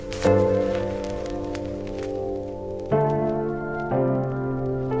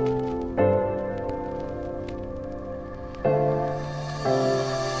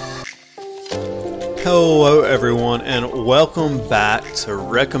everyone, and welcome back to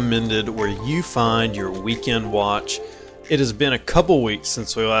Recommended, where you find your weekend watch. It has been a couple weeks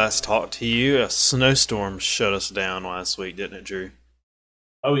since we last talked to you. A snowstorm shut us down last week, didn't it, Drew?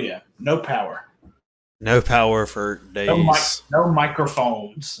 Oh yeah, no power, No power for days. no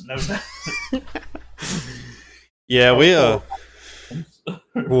microphones, no. Yeah, we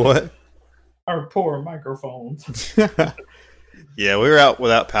what? Our poor microphones. Yeah, we were out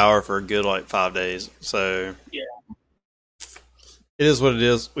without power for a good 5 days. So yeah, it is what it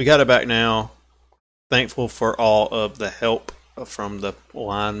is. We got it back now. Thankful for all of the help from the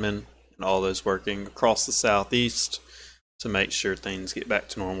linemen and all those working across the southeast to make sure things get back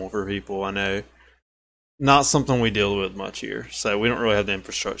to normal for people. I know not something we deal with much here, so we don't really have the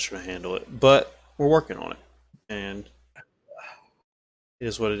infrastructure to handle it, but we're working on it, and it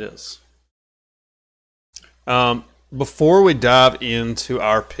is what it is. Before we dive into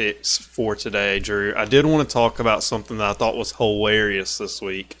our picks for today, Drew, I did want to talk about something that I thought was hilarious this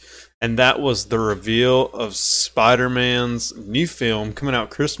week, and that was the reveal of Spider-Man's new film coming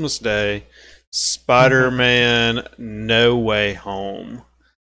out Christmas Day, Spider-Man No Way Home.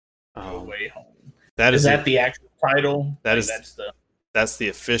 No Way Home. Is that the actual title? That's the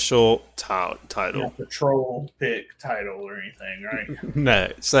official title. Not the troll pick title or anything, right?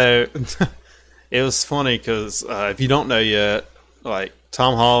 No. So it was funny because if you don't know yet,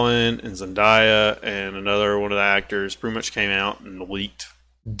 Tom Holland and Zendaya and another one of the actors pretty much came out and leaked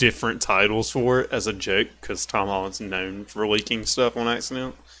different titles for it as a joke because Tom Holland's known for leaking stuff on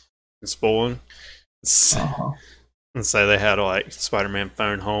accident and spoiling. And so they had Spider-Man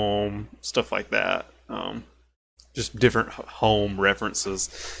Phone Home, stuff like that. Just different home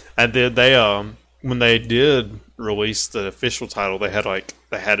references. And then when they did release the official title, they had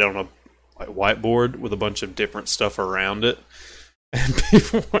it on a whiteboard with a bunch of different stuff around it, and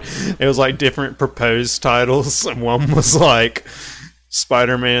it was different proposed titles, and one was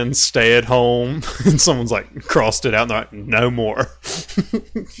Spider-Man Stay at Home, and someone's crossed it out and they're no more.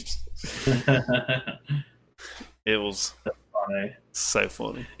 It was funny. So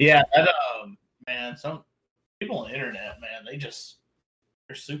funny. Yeah, man, some people on the internet, man,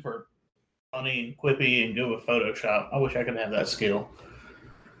 they're super funny and quippy and good with Photoshop. I wish I could have that skill.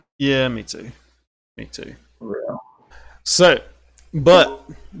 Yeah, me too. For real. So, but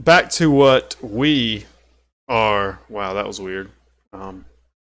back to what we are. Wow, that was weird.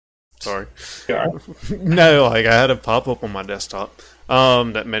 Sorry. No, I had a pop up on my desktop.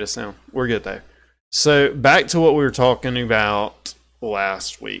 That made a sound. We're good there. So back to what we were talking about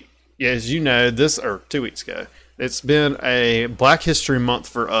last week. Yeah, as you know, 2 weeks ago, it's been a Black History Month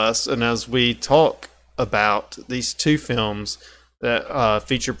for us, and as we talk about these two films that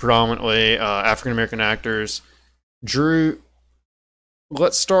feature predominantly African American actors, Drew,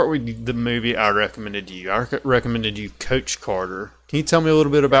 let's start with the movie I recommended you. I recommended you Coach Carter. Can you tell me a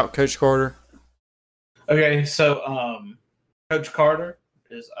little bit about Coach Carter? Okay, so Coach Carter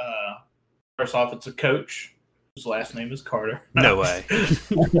is first off, it's a coach whose last name is Carter. No way.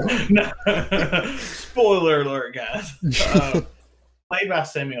 No. Spoiler alert, guys. Played by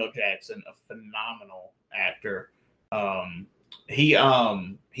Samuel Jackson, a phenomenal actor. He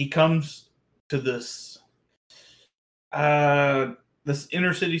comes to this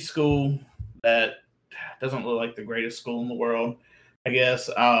inner city school that doesn't look like the greatest school in the world, I guess.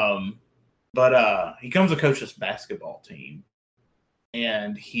 But he comes to coach this basketball team,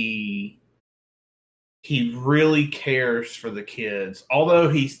 and he really cares for the kids.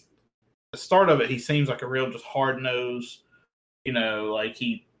 Although the start of it, he seems like a real just hard nosed,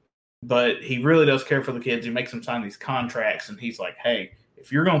 but he really does care for the kids. He makes them sign these contracts, and he's like, hey,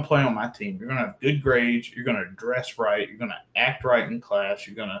 if you're going to play on my team, you're going to have good grades, you're going to dress right, you're going to act right in class,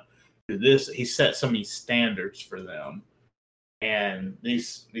 you're going to do this. He set some of these standards for them. And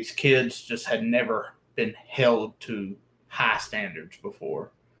these kids just had never been held to high standards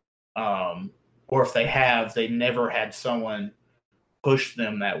before. Or if they have, they never had someone push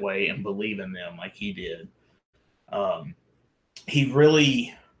them that way and believe in them like he did.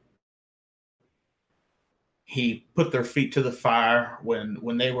 He put their feet to the fire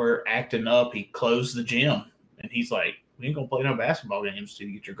when they were acting up. He closed the gym, and he's like, "We ain't gonna play no basketball games to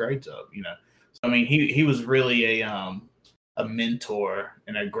get your grades up." So I mean, he was really a mentor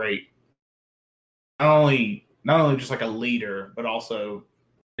and a great, not only just like a leader, but also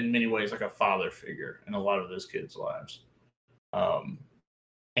in many ways like a father figure in a lot of those kids' lives.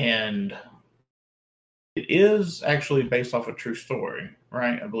 And it is actually based off a true story,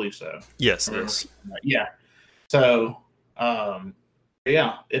 right? I believe so. Yes, it is. Yeah. So,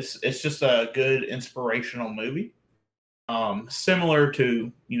 yeah, it's just a good inspirational movie. similar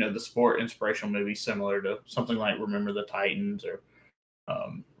to the sport inspirational movies, similar to something like Remember the Titans or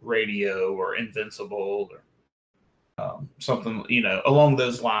Radio or Invincible or something along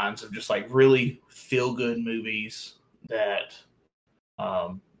those lines of just like really feel good movies that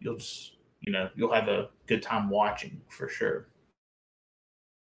you'll just you'll have a good time watching for sure.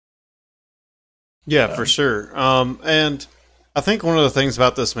 Yeah, for sure. And I think one of the things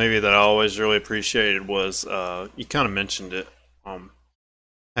about this movie that I always really appreciated was you kind of mentioned it.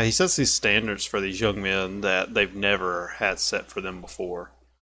 He sets these standards for these young men that they've never had set for them before,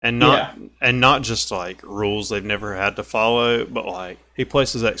 and not just like rules they've never had to follow, but like he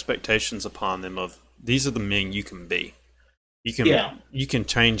places expectations upon them of these are the men you can be. You can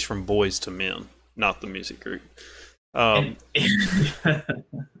change from boys to men, not the music group.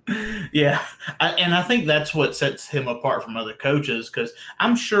 Yeah, and I think that's what sets him apart from other coaches, because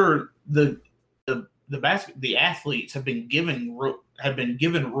I'm sure the athletes have been given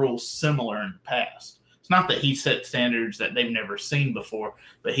rules similar in the past. It's not that he set standards that they've never seen before,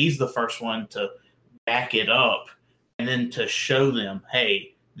 but he's the first one to back it up and then to show them,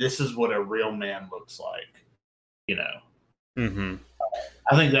 hey, this is what a real man looks like. Mm-hmm.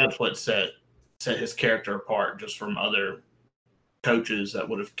 I think that's what set his character apart just from other coaches that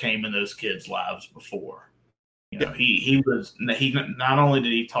would have came in those kids' lives before. He not only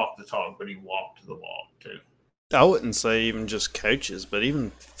did he talk the talk, but he walked the walk too. I wouldn't say even just coaches, but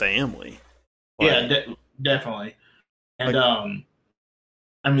even family. Definitely. And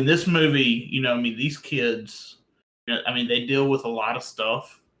this movie, these kids, they deal with a lot of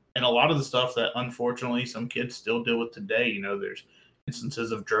stuff, and a lot of the stuff that unfortunately some kids still deal with today. There's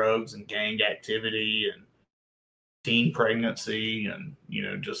instances of drugs and gang activity and teen pregnancy and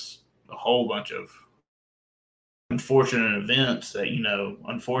just a whole bunch of unfortunate events that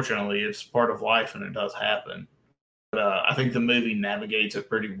unfortunately it's part of life and it does happen. But I think the movie navigates it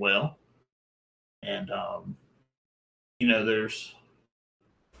pretty well, and there's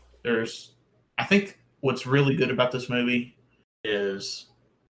I think what's really good about this movie is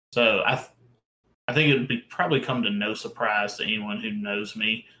I think it would probably come to no surprise to anyone who knows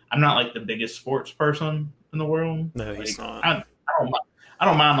me. I'm not like the biggest sports person in the world. No, he's not. I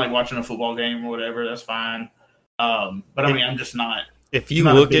don't mind like watching a football game or whatever. That's fine. But I'm just not. If you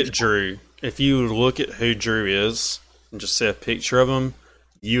look at Drew, if you look at who Drew is and just see a picture of him,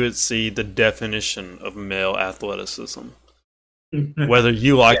 you would see the definition of male athleticism, whether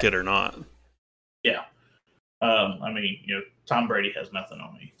you like it or not. Yeah. Tom Brady has nothing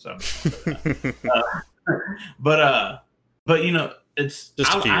on me, so. But it's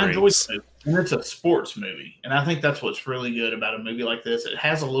just I enjoy it, and it's a sports movie, and I think that's what's really good about a movie like this. It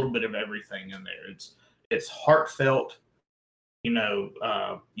has a little bit of everything in there. It's heartfelt.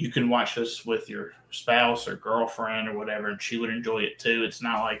 You can watch this with your spouse or girlfriend or whatever, and she would enjoy it too. It's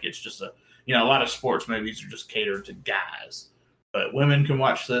not like it's just a lot of sports movies are just catered to guys. But women can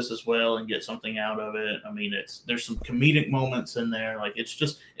watch this as well and get something out of it. There's some comedic moments in there. Like it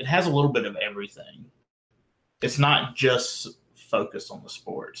has a little bit of everything. It's not just focused on the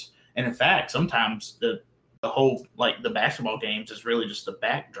sports. And in fact, sometimes the whole like the basketball games is really just the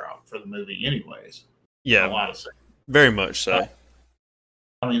backdrop for the movie, anyways. Yeah, a lot of sense. Very much so.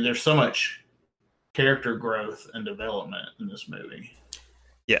 There's so much character growth and development in this movie.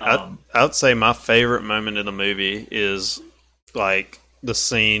 Yeah, I would say my favorite moment in the movie is like the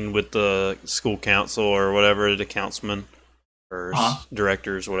scene with the school council or whatever, the councilman or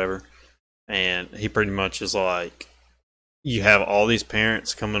directors, whatever. And he pretty much is like, you have all these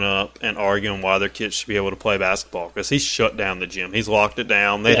parents coming up and arguing why their kids should be able to play basketball because he's shut down the gym. He's locked it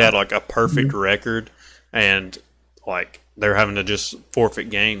down. They'd had like a perfect record, and like they're having to just forfeit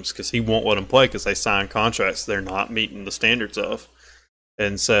games because he won't let them play because they signed contracts they're not meeting the standards of.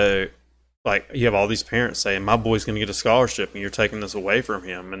 And so like you have all these parents saying, my boy's going to get a scholarship and you're taking this away from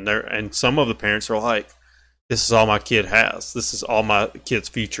him. And some of the parents are like, this is all my kid has. This is all my kid's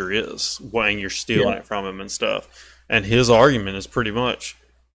future is. And you're stealing it from him and stuff. And his argument is pretty much,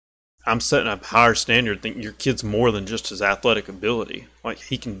 I'm setting a higher standard. Think your kid's more than just his athletic ability. Like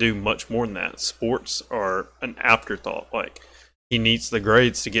he can do much more than that. Sports are an afterthought. Like he needs the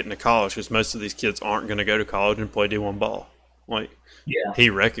grades to get into college because most of these kids aren't going to go to college and play D1 ball. Like he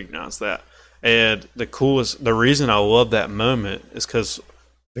recognized that. And the reason I love that moment is because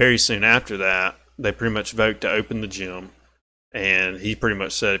very soon after that, they pretty much vote to open the gym. And he pretty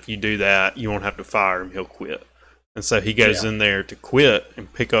much said, if you do that, you won't have to fire him. He'll quit. And so he goes in there to quit and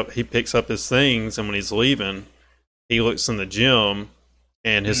he picks up his things. And when he's leaving, he looks in the gym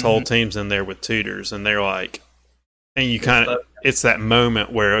and his whole team's in there with tutors. And they're like, and you kind of, it's that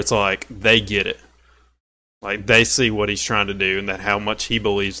moment where it's like, they get it. Like they see what he's trying to do and that how much he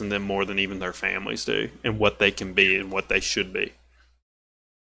believes in them more than even their families do and what they can be and what they should be.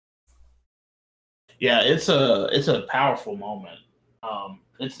 Yeah, it's a powerful moment.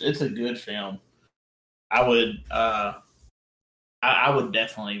 It's a good film. I would I would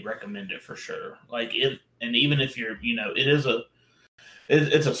definitely recommend it for sure. Like it, and even if you're,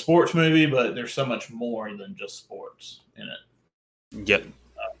 it's a sports movie, but there's so much more than just sports in it. Yep.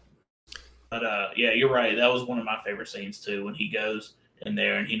 But yeah, you're right. That was one of my favorite scenes too, when he goes in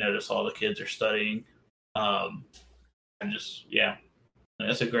there and he notices all the kids are studying. And just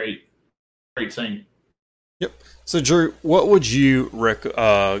that's a great scene. Yep. So Drew, what would you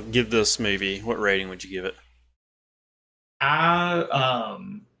give this movie? What rating would you give it? I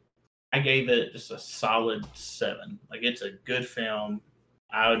gave it just a solid 7. Like it's a good film.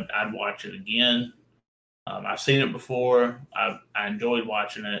 I'd watch it again. I've seen it before. I enjoyed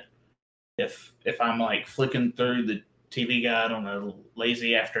watching it. If I'm like flicking through the TV guide on a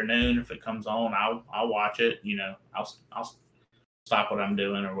lazy afternoon, if it comes on, I'll watch it. I'll stop what I'm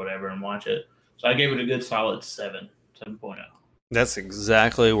doing or whatever and watch it. So I gave it a good solid 7.0. That's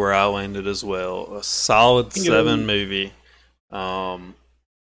exactly where I landed as well. A solid 7 movie.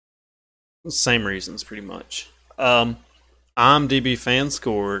 Same reasons, pretty much. IMDb fan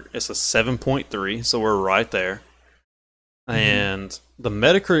score is a 7.3, so we're right there. Mm-hmm. And the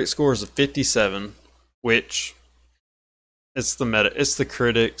Metacritic score is a 57, which it's the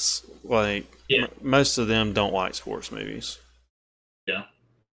critics. Like most of them don't like sports movies. Yeah,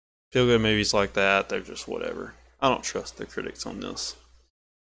 feel good movies like that, they're just whatever. I don't trust the critics on this.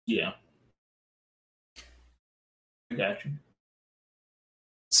 Yeah, I got you.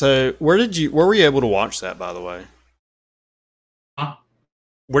 So where were you able to watch that, by the way? Huh?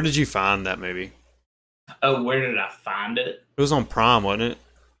 Where did you find that movie? Oh, where did I find it? It was on Prime, wasn't it?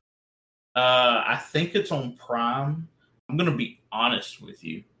 I think it's on Prime. I'm gonna be honest with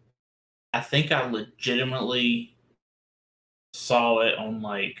you. I think I legitimately saw it on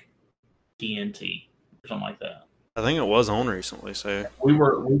like TNT or something like that. I think it was on recently. So we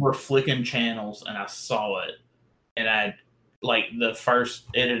were flicking channels and I saw it, and I like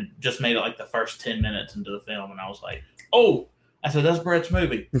it had just made it like the first 10 minutes into the film, and I was like, oh, I said that's Brett's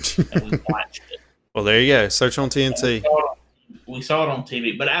movie, and we watched it. Well, there you go. Search on TNT. We saw it on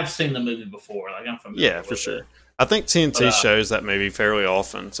TV, but I've seen the movie before. Like I'm familiar. Yeah, for sure. I think TNT shows that movie fairly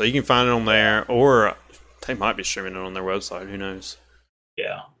often, so you can find it on there, or they might be streaming it on their website. Who knows?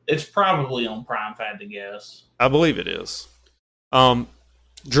 Yeah, it's probably on Prime, if I had to guess. I believe it is.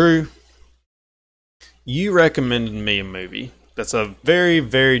 Drew, you recommended me a movie that's a very,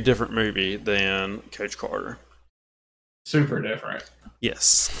 very different movie than Coach Carter. Super different.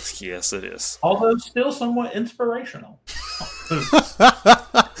 Yes, yes, it is. Although still somewhat inspirational.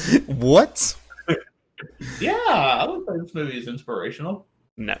 What? Yeah, I would say this movie is inspirational.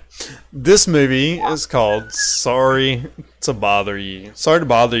 No. This movie is called Sorry to Bother You. Sorry to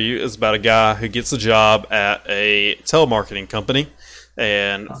Bother You is about a guy who gets a job at a telemarketing company.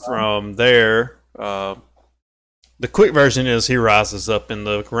 And from there, the quick version is he rises up in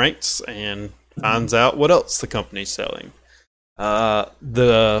the ranks and finds out what else the company's selling.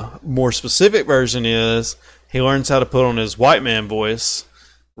 The more specific version is he learns how to put on his white man voice,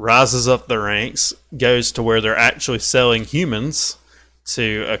 rises up the ranks, goes to where they're actually selling humans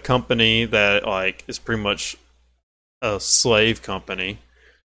to a company that like is pretty much a slave company.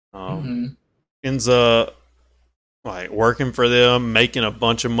 Ends up like working for them, making a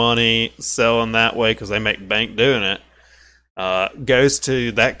bunch of money, selling that way because they make bank doing it. Goes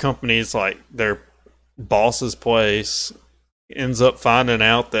to that company's like their boss's place, ends up finding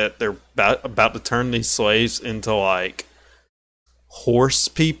out that they're about to turn these slaves into like horse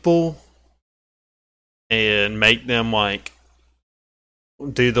people and make them like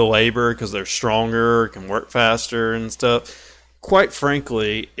do the labor because they're stronger, can work faster and stuff. Quite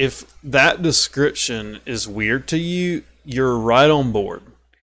frankly, if that description is weird to you, you're right on board,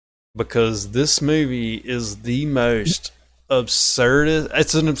 because this movie is the most absurdist.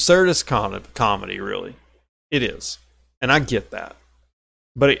 It's an absurdist comedy, really. It is, and I get that,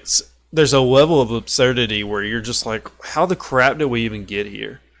 but there's a level of absurdity where you're just like, how the crap did we even get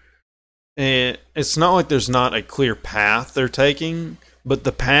here? And it's not like there's not a clear path they're taking, but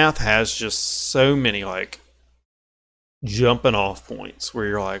the path has just so many like jumping off points where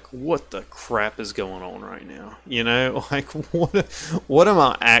you're like, what the crap is going on right now? You know, like what am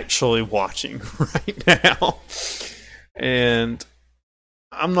I actually watching right now? And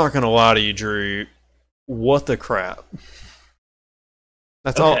I'm not going to lie to you, Drew. What the crap?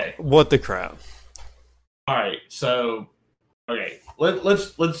 That's okay. All. What the crap? All right. So, okay.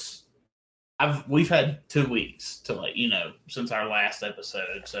 Let's. we've had 2 weeks to since our last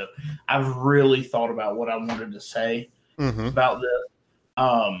episode, so I've really thought about what I wanted to say about this.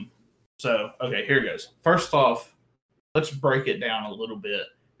 So okay, here goes. First off, let's break it down a little bit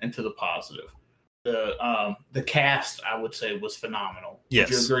into the positive. The cast, I would say, was phenomenal. Yes.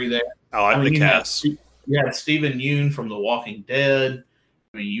 Would you agree there? I like the cast. You had Stephen Yeun from The Walking Dead.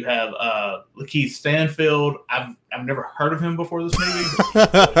 I mean, you have Lakeith Stanfield. I've never heard of him before this movie.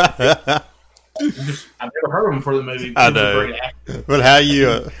 I've never heard of him before the movie. I know. But how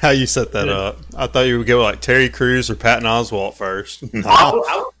you set that up? I thought you would go like Terry Crews or Patton Oswalt first. No.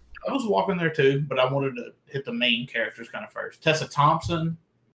 I was walking there too, but I wanted to hit the main characters kind of first. Tessa Thompson,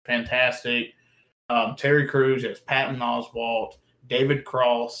 fantastic. Terry Crews, yes, Patton Oswalt, David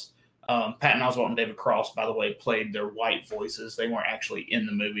Cross. Patton Oswalt and David Cross, by the way, played their white voices. They weren't actually in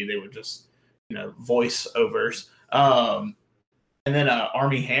the movie; they were just, voiceovers. And then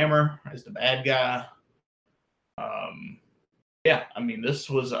Armie Hammer as the bad guy. Yeah, I mean, this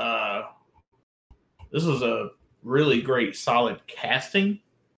was a really great, solid casting.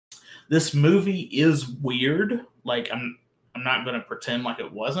 This movie is weird. Like, I'm not going to pretend like it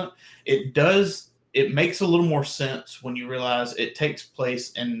wasn't. It makes a little more sense when you realize it takes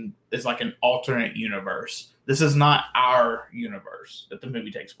place it's like an alternate universe. This is not our universe that the movie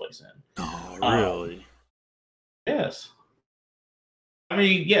takes place in. Oh, really? Yes. I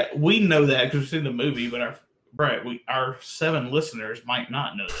mean, yeah, we know that because we've seen the movie, but our 7 listeners might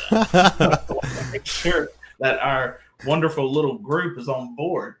not know that. I want to make sure that our wonderful little group is on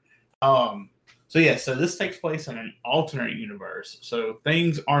board. So this takes place in an alternate universe. So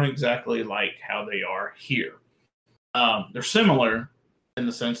things aren't exactly like how they are here. They're similar in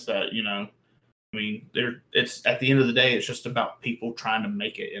the sense that, it's at the end of the day, it's just about people trying to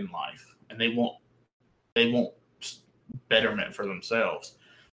make it in life, and they want betterment for themselves.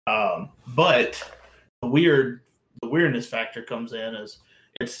 But the weirdness factor comes in as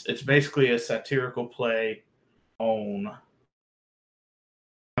it's basically a satirical play on.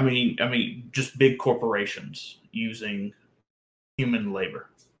 I mean, just big corporations using human labor.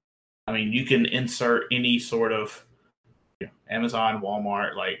 I mean, you can insert any sort of Amazon,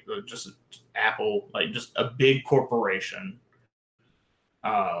 Walmart, like just Apple, like just a big corporation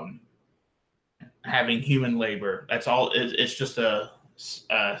having human labor. That's all. It's just a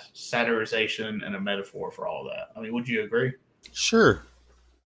satirization and a metaphor for all that. I mean, would you agree? Sure.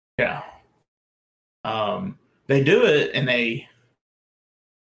 Yeah. They do it in a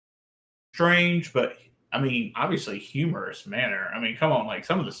strange, but I mean, obviously humorous manner. I mean, come on, like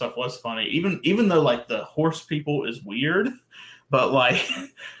some of the stuff was funny, even though like the horse people is weird, but like,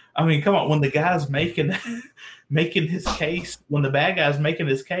 I mean, come on, when the guy's making his case, when the bad guy's making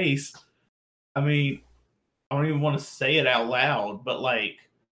his case, I mean, I don't even want to say it out loud, but like,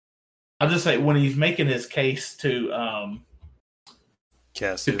 I'll just say when he's making his case to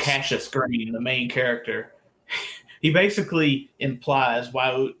Cassius Green, the main character. He basically implies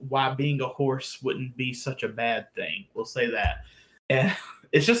why being a horse wouldn't be such a bad thing. We'll say that. And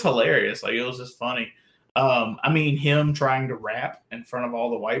it's just hilarious. Like, it was just funny. I mean, him trying to rap in front of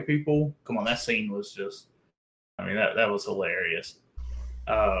all the white people. Come on, that scene was just, I mean, that was hilarious.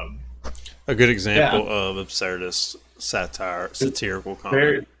 A good example of absurdist satirical comedy.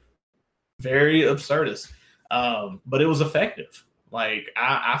 Very, very absurdist. But it was effective. Like,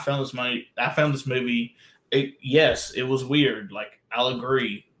 I found this movie. Yes, it was weird. Like, I'll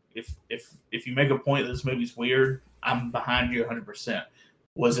agree. If you make a point that this movie's weird, I'm behind you 100%.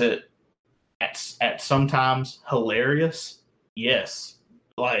 Was it at sometimes hilarious? Yes.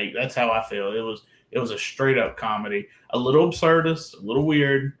 Like, that's how I feel. It was a straight up comedy, a little absurdist, a little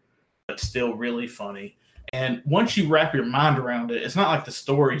weird, but still really funny. And once you wrap your mind around it, it's not like the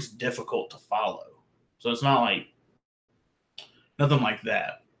story's difficult to follow. So it's not like nothing like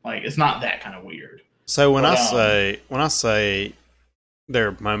that. Like, it's not that kind of weird. So when I say there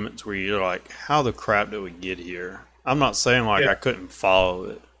are moments where you're like, how the crap did we get here? I'm not saying like I couldn't follow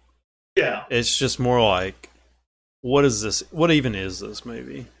it. Yeah. It's just more like, what is this? What even is this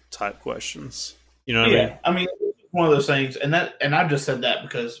movie? Type questions. You know what I mean? I mean, it's one of those things, and I just said that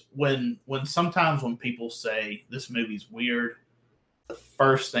because when sometimes when people say this movie's weird, the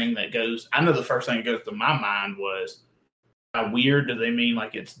first thing that goes to my mind was, by weird, do they mean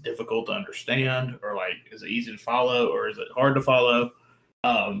like it's difficult to understand, or like is it easy to follow, or is it hard to follow?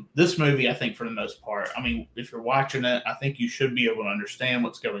 This movie, I think for the most part, I mean, if you're watching it, I think you should be able to understand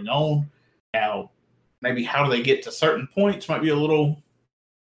what's going on. Now, maybe how do they get to certain points might be a little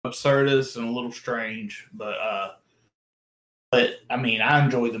absurdist and a little strange, but I mean, I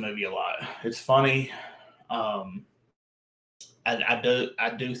enjoyed the movie a lot. It's funny. I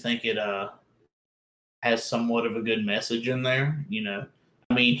do think it has somewhat of a good message in there.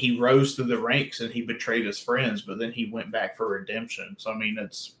 I mean, he rose through the ranks and he betrayed his friends, but then he went back for redemption. So I mean,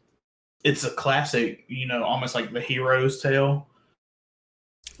 it's a classic, almost like the hero's tale.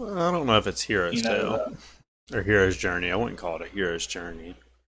 Well, I don't know if it's hero's tale or hero's journey. I wouldn't call it a hero's journey.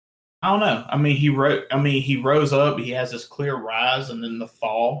 I don't know. I mean, he rose up. He has this clear rise and then the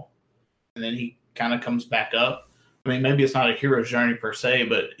fall, and then he kind of comes back up. I mean, maybe it's not a hero's journey per se,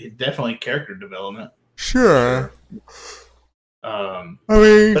 but it's definitely character development. Sure. I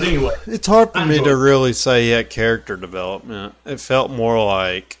mean, but anyway, it's hard for me to really say he had character development. It felt more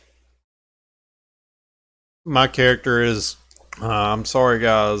like my character is, I'm sorry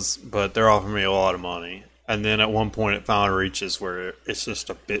guys, but they're offering me a lot of money. And then at one point it finally reaches where it's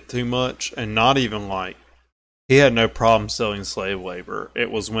just a bit too much. And not even like, he had no problem selling slave labor. It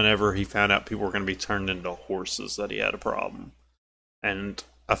was whenever he found out people were going to be turned into horses that he had a problem. And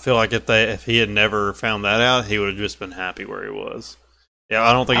I feel like if he had never found that out, he would have just been happy where he was. Yeah,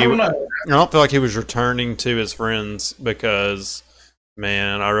 I don't feel like he was returning to his friends because,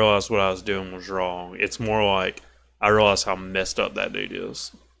 man, I realized what I was doing was wrong. It's more like I realized how messed up that dude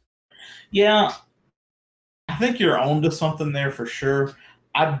is. Yeah, I think you're onto something there for sure.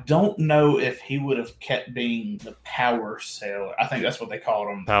 I don't know if he would have kept being the power seller. I think that's what they called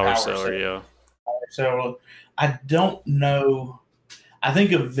him. Power seller, yeah. So I don't know. I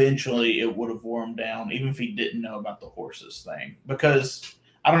think eventually it would have worn him down, even if he didn't know about the horses thing. Because,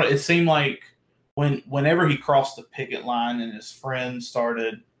 I don't know, it seemed like whenever he crossed the picket line and his friends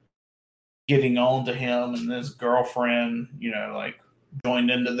started getting on to him and his girlfriend, joined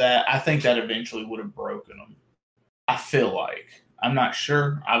into that, I think that eventually would have broken him. I feel like. I'm not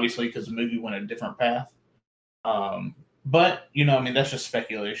sure, obviously, because the movie went a different path. But, that's just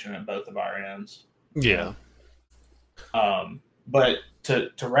speculation at both of our ends. Yeah. But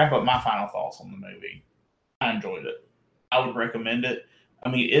to wrap up my final thoughts on the movie, I enjoyed it. I would recommend it. I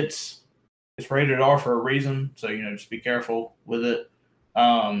mean, it's rated R for a reason, so just be careful with it.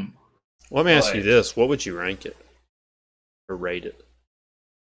 Let me ask you this: what would you rank it or rate it?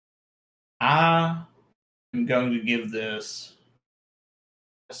 I am going to give this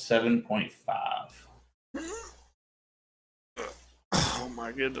a 7.5. Oh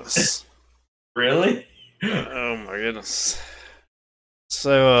my goodness! Really? Oh my goodness!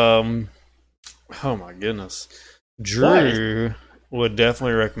 So, oh my goodness, Drew would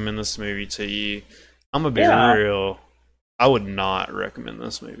definitely recommend this movie to you. I'm gonna be real. I would not recommend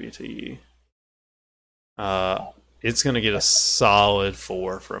this movie to you. It's gonna get a solid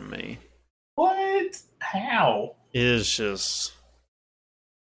 4 from me. What? How? It is just.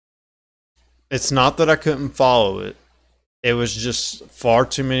 It's not that I couldn't follow it. It was just far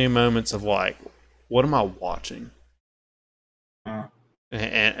too many moments of like, what am I watching?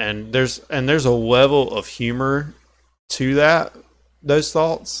 And there's a level of humor to those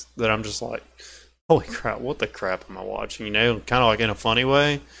thoughts that I'm just like, holy crap, what the crap am I watching? Kind of like in a funny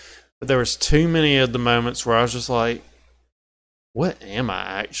way. But there was too many of the moments where I was just like, what am I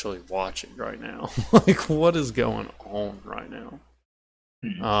actually watching right now? Like, what is going on right now?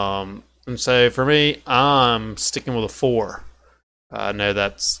 Mm-hmm. And so for me, I'm sticking with a 4. I know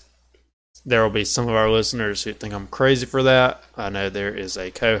there will be some of our listeners who think I'm crazy for that. I know there is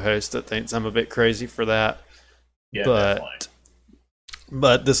a co-host that thinks I'm a bit crazy for that. Yeah,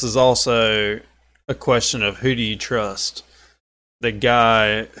 but this is also a question of who do you trust? The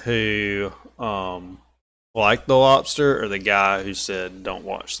guy who liked The Lobster or the guy who said don't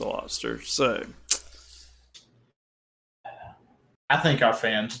watch The Lobster? So I think our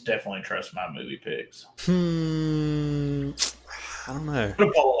fans definitely trust my movie picks. I don't know. Put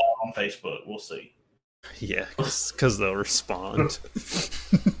a poll out on Facebook. We'll see. Yeah, because they'll respond.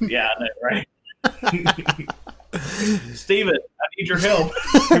 Yeah, I know, right? Steven, I need your help.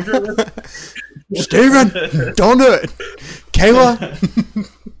 Steven, don't do it. Kayla.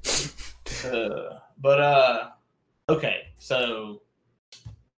 Okay, so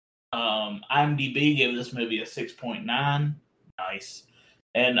IMDb gave this movie a 6.9. Nice.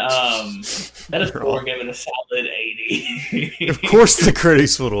 And Metascore gave it a solid 80. Of course the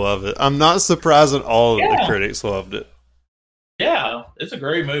critics would love it. I'm not surprised at all that the critics loved it. Yeah, it's a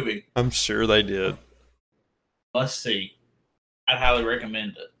great movie. I'm sure they did. Let's see. I'd highly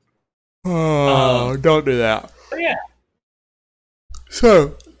recommend it. Oh, don't do that. Yeah.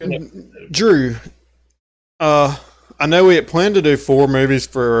 So, Drew, I know we had planned to do 4 movies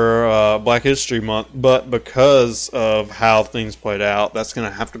for Black History Month, but because of how things played out, that's going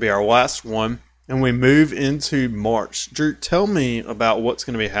to have to be our last one. And we move into March. Drew, tell me about what's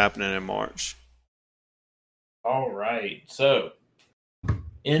going to be happening in March. All right. So,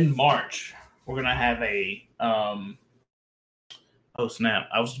 in March, we're gonna have a oh snap!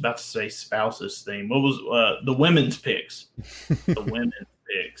 I was about to say spouses theme. What was the women's picks? The women's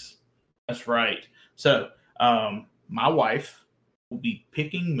picks. That's right. So my wife will be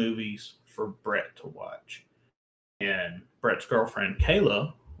picking movies for Brett to watch, and Brett's girlfriend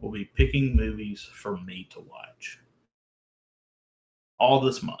Kayla will be picking movies for me to watch. All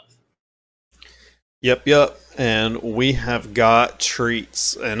this month. Yep. And we have got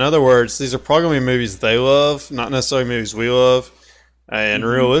treats. In other words, these are probably going to be movies they love, not necessarily movies we love. And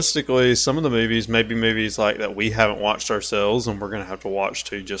realistically, some of the movies may be movies like that we haven't watched ourselves, and we're going to have to watch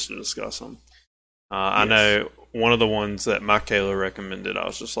too just to discuss them. I know one of the ones that my Kayla recommended, I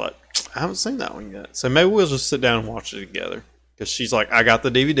was just like, I haven't seen that one yet. So maybe we'll just sit down and watch it together. Because she's like, I got the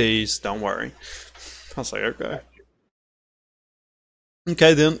DVDs, don't worry. I was like, okay.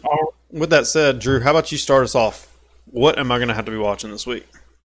 Okay, then. With that said, Drew, how about you start us off? What am I going to have to be watching this week?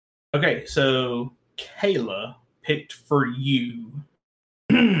 Okay, so Kayla picked for you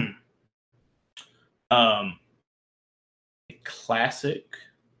a classic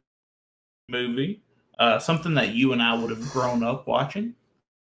movie, something that you and I would have grown up watching.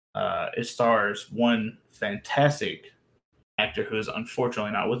 It stars one fantastic actor who is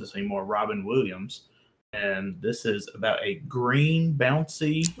unfortunately not with us anymore, Robin Williams. And this is about a green,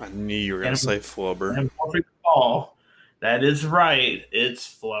 bouncy... I knew you were going to say Flubber. And perfect ball. That is right. It's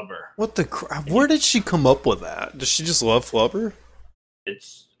Flubber. What the crap? Where did she come up with that? Does she just love Flubber?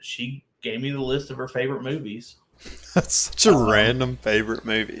 She gave me the list of her favorite movies. That's such a random favorite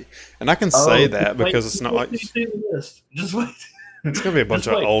movie. And I can say that because it's not like... Just wait. It's going to be a bunch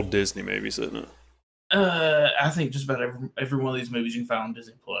of old Disney movies, isn't it? I think just about every one of these movies you can find on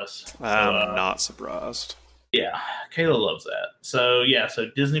Disney Plus. I'm not surprised. Yeah, Kayla loves that. So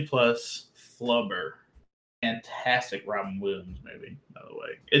Disney Plus, Flubber, fantastic Robin Williams movie. By the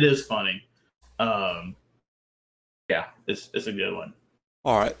way, it is funny. Yeah, it's a good one.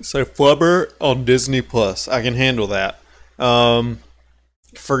 All right, so Flubber on Disney Plus, I can handle that.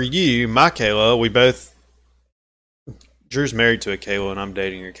 For you, my Kayla, we both. Drew's married to a Kayla, and I'm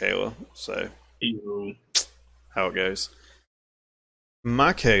dating a Kayla, so. How it goes.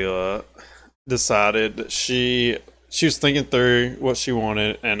 My Kayla decided that she was thinking through what she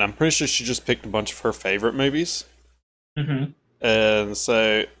wanted, and I'm pretty sure she just picked a bunch of her favorite movies. Mm-hmm. And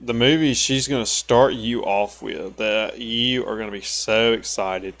so the movie she's going to start you off with that you are going to be so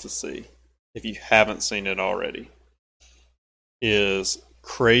excited to see, if you haven't seen it already, is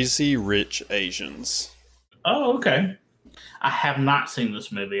Crazy Rich Asians. Oh, okay. I have not seen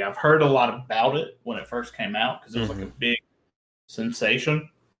this movie. I've heard a lot about it when it first came out because it was like a big sensation.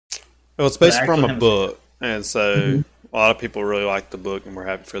 Well, it's based from a book, and so a lot of people really like the book, and we're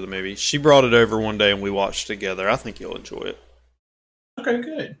happy for the movie. She brought it over one day, and we watched together. I think you'll enjoy it. Okay,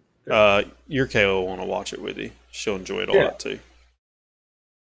 good. Your Kayla will want to watch it with you. She'll enjoy it a lot, too.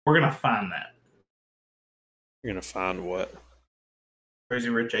 We're going to find that. You're going to find what? Crazy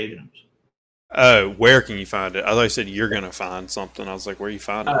Rich Asians. Oh, where can you find it? I thought you said you're going to find something. I was like, where are you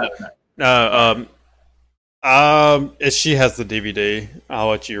finding it? No. She has the DVD. I'll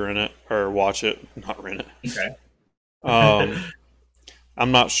let you rent it or watch it. Not rent it. Okay.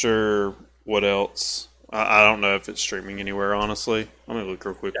 I'm not sure what else. I don't know if it's streaming anywhere, honestly. I'm going to look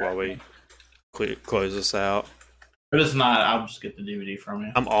real quick while we close this out. If it's not, I'll just get the DVD from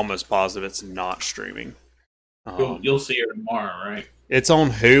you. I'm almost positive it's not streaming. You'll see it tomorrow, right? It's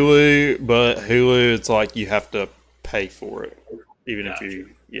on Hulu, but Hulu, it's like you have to pay for it. Even if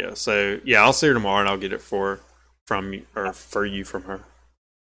you... Yeah, so, yeah, I'll see her tomorrow, and I'll get it for you from her.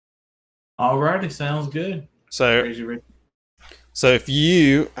 Alrighty, sounds good. So if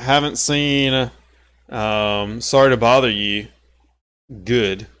you haven't seen Sorry to Bother You,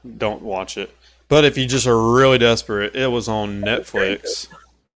 good, don't watch it. But if you just are really desperate, it was on Netflix. It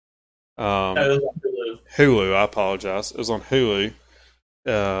was on Hulu, I apologize. It was on Hulu.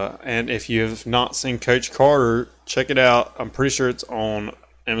 And if you have not seen Coach Carter, check it out. I'm pretty sure it's on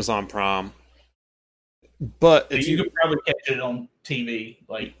Amazon Prime. But if you could probably catch it on TV,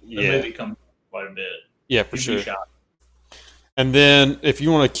 like the movie comes quite a bit. Yeah, for sure. And then if you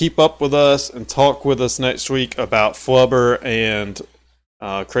want to keep up with us and talk with us next week about Flubber and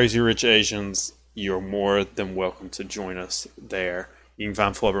Crazy Rich Asians, you're more than welcome to join us there. You can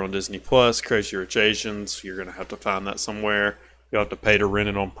find Flubber on Disney Plus, Crazy Rich Asians. You're going to have to find that somewhere. You'll have to pay to rent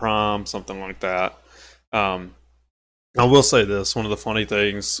it on Prime, something like that. I will say this. One of the funny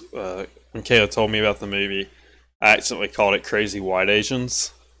things, when Kayla told me about the movie, I accidentally called it Crazy White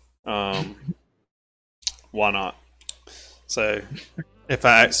Asians. Why not? So, if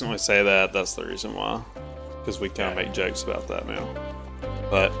I accidentally say that, that's the reason why. Because we kind of make jokes about that now.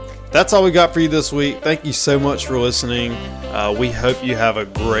 But that's all we got for you this week. Thank you so much for listening. We hope you have a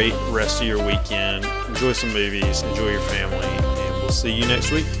great rest of your weekend. Enjoy some movies, enjoy your family, and we'll see you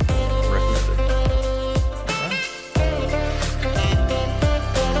next week.